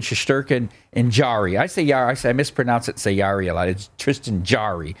rematch between Shesterkin and Jari. I say Jari. I mispronounce it and say Jari a lot. It's Tristan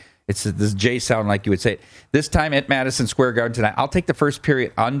Jari. It's this J sound like you would say it. This time at Madison Square Garden tonight. I'll take the first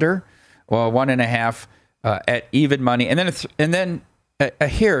period under, 1.5 at even money, and then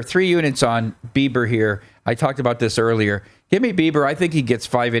here 3 units on Bieber here. I talked about this earlier. Give me Bieber. I think he gets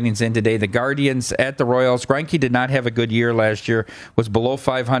 5 innings in today. The Guardians at the Royals. Greinke did not have a good year last year. Was below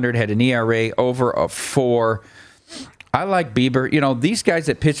 500. Had an ERA over 4. I like Bieber. You know, these guys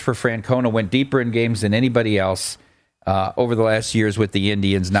that pitched for Francona went deeper in games than anybody else over the last years with the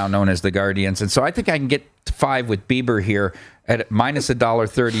Indians, now known as the Guardians. And so I think I can get 5 with Bieber here at minus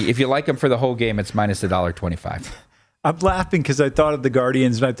 $1.30. If you like him for the whole game, it's minus $1.25. I'm laughing because I thought of the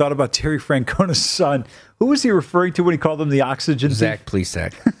Guardians and I thought about Terry Francona's son. Who was he referring to when he called them the oxygen? Zach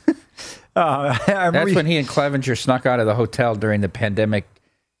Plesac. That's when he and Clevenger snuck out of the hotel during the pandemic.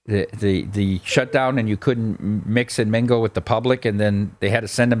 The shutdown, and you couldn't mix and mingle with the public, and then they had to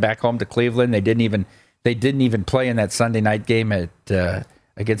send them back home to Cleveland. They didn't even play in that Sunday night game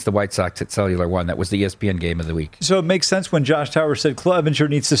against the White Sox at Cellular One. That was the ESPN game of the week. So it makes sense when Josh Tower said Clevenger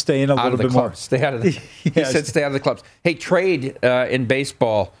needs to stay in a little bit more. Stay out of the, He said stay out of the clubs. Hey, trade in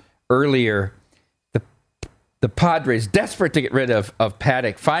baseball earlier. The Padres, desperate to get rid of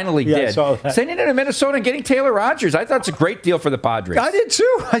Paddock, finally did. Sending it to Minnesota and getting Taylor Rogers. I thought it's a great deal for the Padres. I did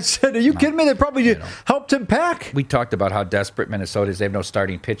too. I said, are you kidding me? They probably helped him pack. We talked about how desperate Minnesota is. They have no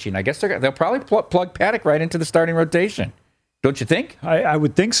starting pitching. I guess they'll probably plug Paddock right into the starting rotation. Don't you think? I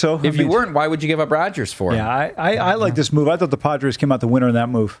would think so. If you weren't, why would you give up Rogers for him? Yeah, I like this move. I thought the Padres came out the winner in that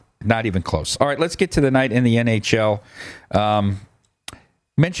move. Not even close. All right, let's get to the night in the NHL.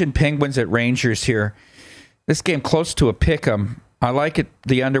 Mentioned Penguins at Rangers here. This game close to a pick'em. I like it.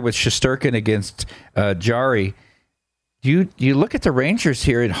 The under with Shesterkin against Jari. You look at the Rangers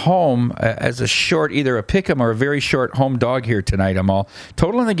here at home as a short, either a pick'em or a very short home dog here tonight. Amal.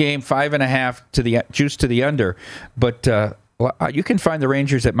 Total in the game 5.5 to the juice to the under, but you can find the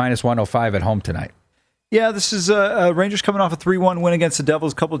Rangers at minus 105 at home tonight. Yeah, this is Rangers coming off a 3-1 win against the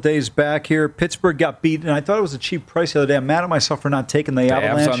Devils a couple of days back here. Pittsburgh got beat, and I thought it was a cheap price the other day. I'm mad at myself for not taking the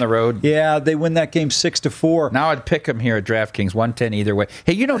Avalanche. Avs on the road. Yeah, they win that game 6-4. Now I'd pick them here at DraftKings, 110 either way.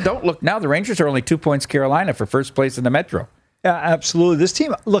 Hey, don't look now. The Rangers are only 2 points Carolina for first place in the Metro. Yeah, absolutely. This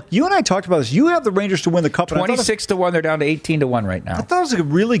team, look, you and I talked about this. You have the Rangers to win the Cup. 26-1. They're down to 18-1 right now. I thought it was a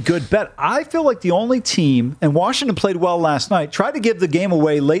really good bet. I feel like the only team, and Washington played well last night, tried to give the game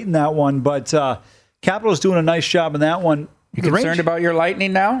away late in that one, but Capitals doing a nice job in that one. You concerned about your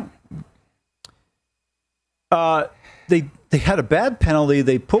Lightning now? They had a bad penalty.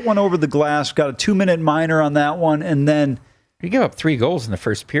 They put one over the glass, got a 2-minute minor on that one, and then you give up 3 goals in the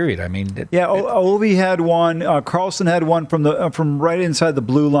first period. I mean, Ovi had one. Carlson had one from right inside the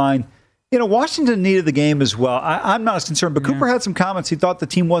blue line. Washington needed the game as well. I'm not as concerned, but Cooper had some comments. He thought the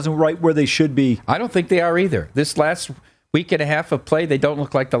team wasn't right where they should be. I don't think they are either. This last week and a half of play, they don't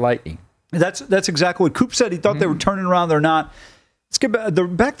look like the Lightning. That's exactly what Coop said. He thought they were turning around. They're not. Let's get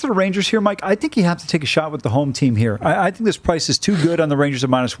back to the Rangers here, Mike. I think you have to take a shot with the home team here. I think this price is too good on the Rangers at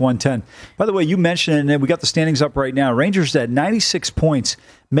minus 110. By the way, you mentioned it, and we got the standings up right now. Rangers at 96 points,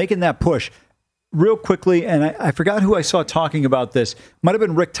 making that push. Real quickly, and I forgot who I saw talking about this. Might have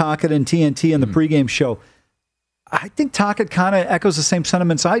been Rick Tocchet in TNT in the pregame show. I think Tocchet kind of echoes the same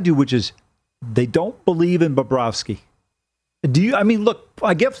sentiments I do, which is they don't believe in Bobrovsky. Do you? I mean, look,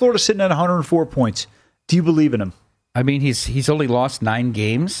 I get Florida sitting at 104 points. Do you believe in him? I mean, he's only lost 9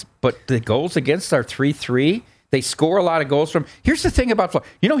 games, but the goals against are 3-3. They score a lot of goals from. Here's the thing about Florida.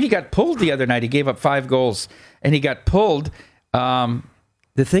 You know, he got pulled the other night. He gave up 5 goals, and he got pulled.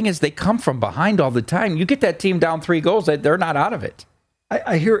 The thing is, they come from behind all the time. You get that team down 3 goals, they're not out of it.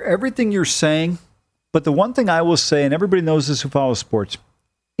 I hear everything you're saying, but the one thing I will say, and everybody knows this who follows sports,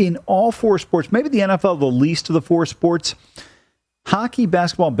 in all 4 sports, maybe the NFL the least of the 4 sports, hockey,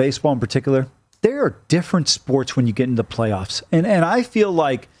 basketball, baseball in particular, there are different sports when you get into the playoffs. And I feel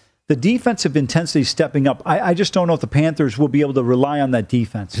like the defensive intensity is stepping up. I just don't know if the Panthers will be able to rely on that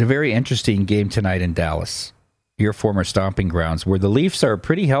defense. It's a very interesting game tonight in Dallas, your former stomping grounds, where the Leafs are a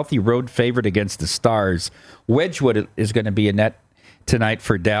pretty healthy road favorite against the Stars. Wedgwood is going to be a net tonight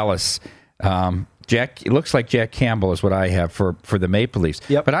for Dallas. It looks like Jack Campbell is what I have for the Maple Leafs.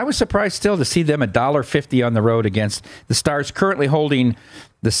 Yep. But I was surprised still to see them $1.50 on the road against the Stars, currently holding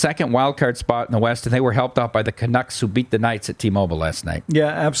the second wildcard spot in the West, and they were helped out by the Canucks, who beat the Knights at T-Mobile last night. Yeah,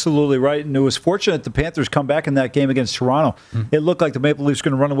 absolutely right. And it was fortunate the Panthers come back in that game against Toronto. It looked like the Maple Leafs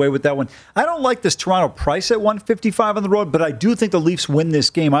were going to run away with that one. I don't like this Toronto price at 155 on the road, but I do think the Leafs win this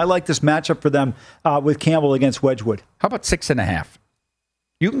game. I like this matchup for them with Campbell against Wedgwood. How about 6.5?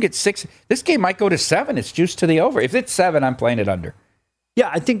 You can get 6. This game might go to 7. It's juiced to the over. If it's 7, I'm playing it under. Yeah,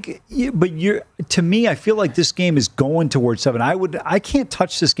 I think, but to me, I feel like this game is going towards 7. I can't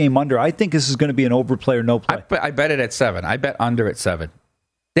touch this game under. I think this is going to be an overplay or no play. I bet it at 7. I bet under at 7.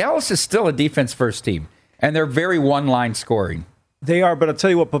 Dallas is still a defense-first team, and they're very one-line scoring. They are, but I'll tell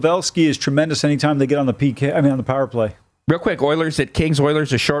you what, Pavelski is tremendous anytime they get on the power play. Real quick, Oilers at Kings.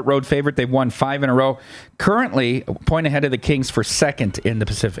 Oilers a short road favorite. They've won 5 in a row. Currently, a point ahead of the Kings for second in the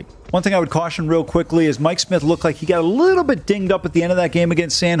Pacific. One thing I would caution real quickly is Mike Smith looked like he got a little bit dinged up at the end of that game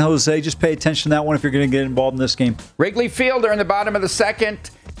against San Jose. Just pay attention to that one if you're going to get involved in this game. Wrigley Field, they're in the bottom of the second.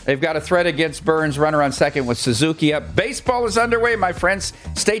 They've got a threat against Burns, runner on second with Suzuki up. Baseball is underway, my friends.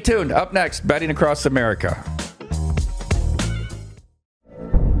 Stay tuned. Up next, Betting Across America.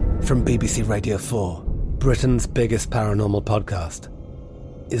 From BBC Radio 4, Britain's biggest paranormal podcast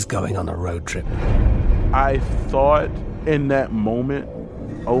is going on a road trip. I thought in that moment,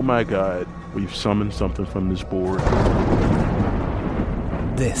 oh my God, we've summoned something from this board.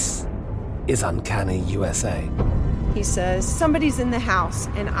 This is Uncanny USA. He says, somebody's in the house,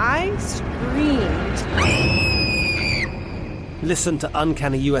 and I screamed. Listen to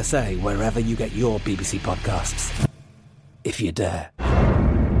Uncanny USA wherever you get your BBC podcasts, if you dare.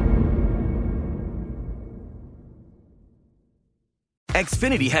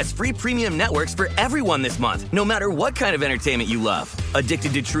 Xfinity has free premium networks for everyone this month, no matter what kind of entertainment you love.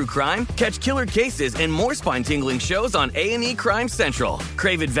 Addicted to true crime? Catch killer cases and more spine-tingling shows on A&E Crime Central.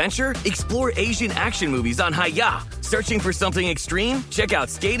 Crave adventure? Explore Asian action movies on Hi-YAH. Searching for something extreme? Check out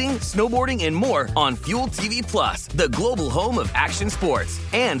skating, snowboarding, and more on Fuel TV Plus, the global home of action sports.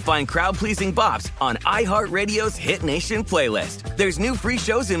 And find crowd-pleasing bops on iHeartRadio's Hit Nation playlist. There's new free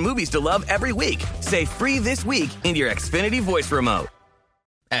shows and movies to love every week. Say free this week in your Xfinity voice remote.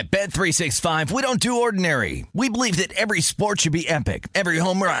 At Bet365, we don't do ordinary. We believe that every sport should be epic. Every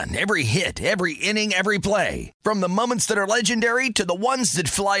home run, every hit, every inning, every play. From the moments that are legendary to the ones that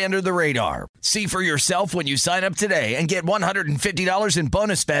fly under the radar. See for yourself when you sign up today and get $150 in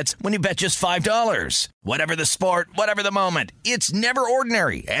bonus bets when you bet just $5. Whatever the sport, whatever the moment, it's never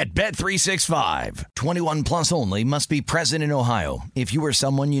ordinary at Bet365. 21 plus only. Must be present in Ohio. If you or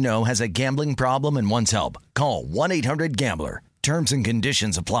someone you know has a gambling problem and wants help, call 1-800-GAMBLER. Terms and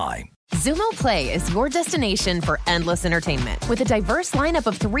conditions apply. Xumo Play is your destination for endless entertainment. With a diverse lineup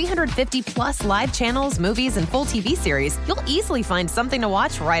of 350 plus live channels, movies, and full TV series, you'll easily find something to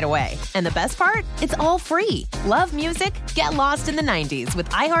watch right away. And the best part? It's all free. Love music? Get lost in the 90s with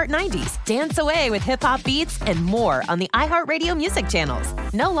iHeart 90s. Dance away with hip-hop beats and more on the iHeartRadio music channels.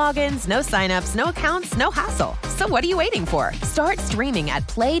 No logins, no signups, no accounts, no hassle. So what are you waiting for? Start streaming at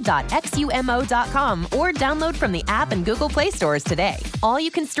play.xumo.com or download from the app and Google Play stores today. All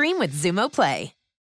you can stream with Xumo Play.